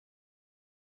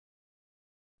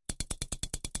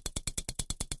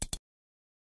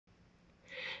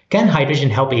Can hydrogen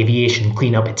help aviation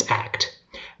clean up its act?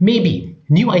 Maybe.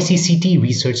 New ICCT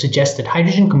research suggests that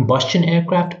hydrogen combustion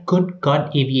aircraft could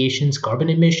cut aviation's carbon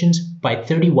emissions by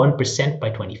 31% by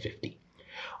 2050.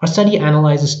 Our study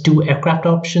analyzes two aircraft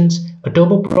options, a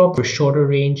turboprop for shorter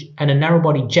range and a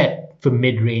narrow-body jet for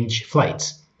mid-range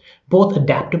flights. Both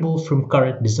adaptable from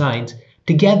current designs,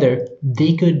 together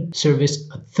they could service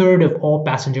a third of all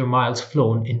passenger miles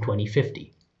flown in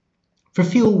 2050. For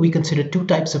fuel, we consider two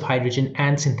types of hydrogen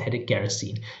and synthetic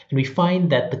kerosene, and we find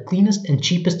that the cleanest and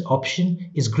cheapest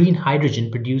option is green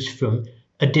hydrogen produced from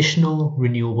additional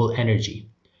renewable energy.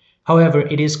 However,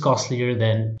 it is costlier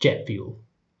than jet fuel.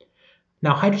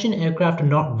 Now, hydrogen aircraft are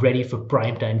not ready for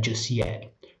prime time just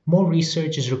yet. More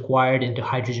research is required into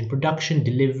hydrogen production,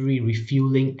 delivery,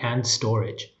 refueling, and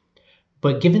storage.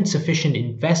 But given sufficient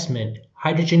investment,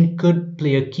 hydrogen could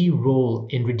play a key role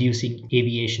in reducing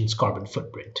aviation's carbon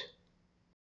footprint.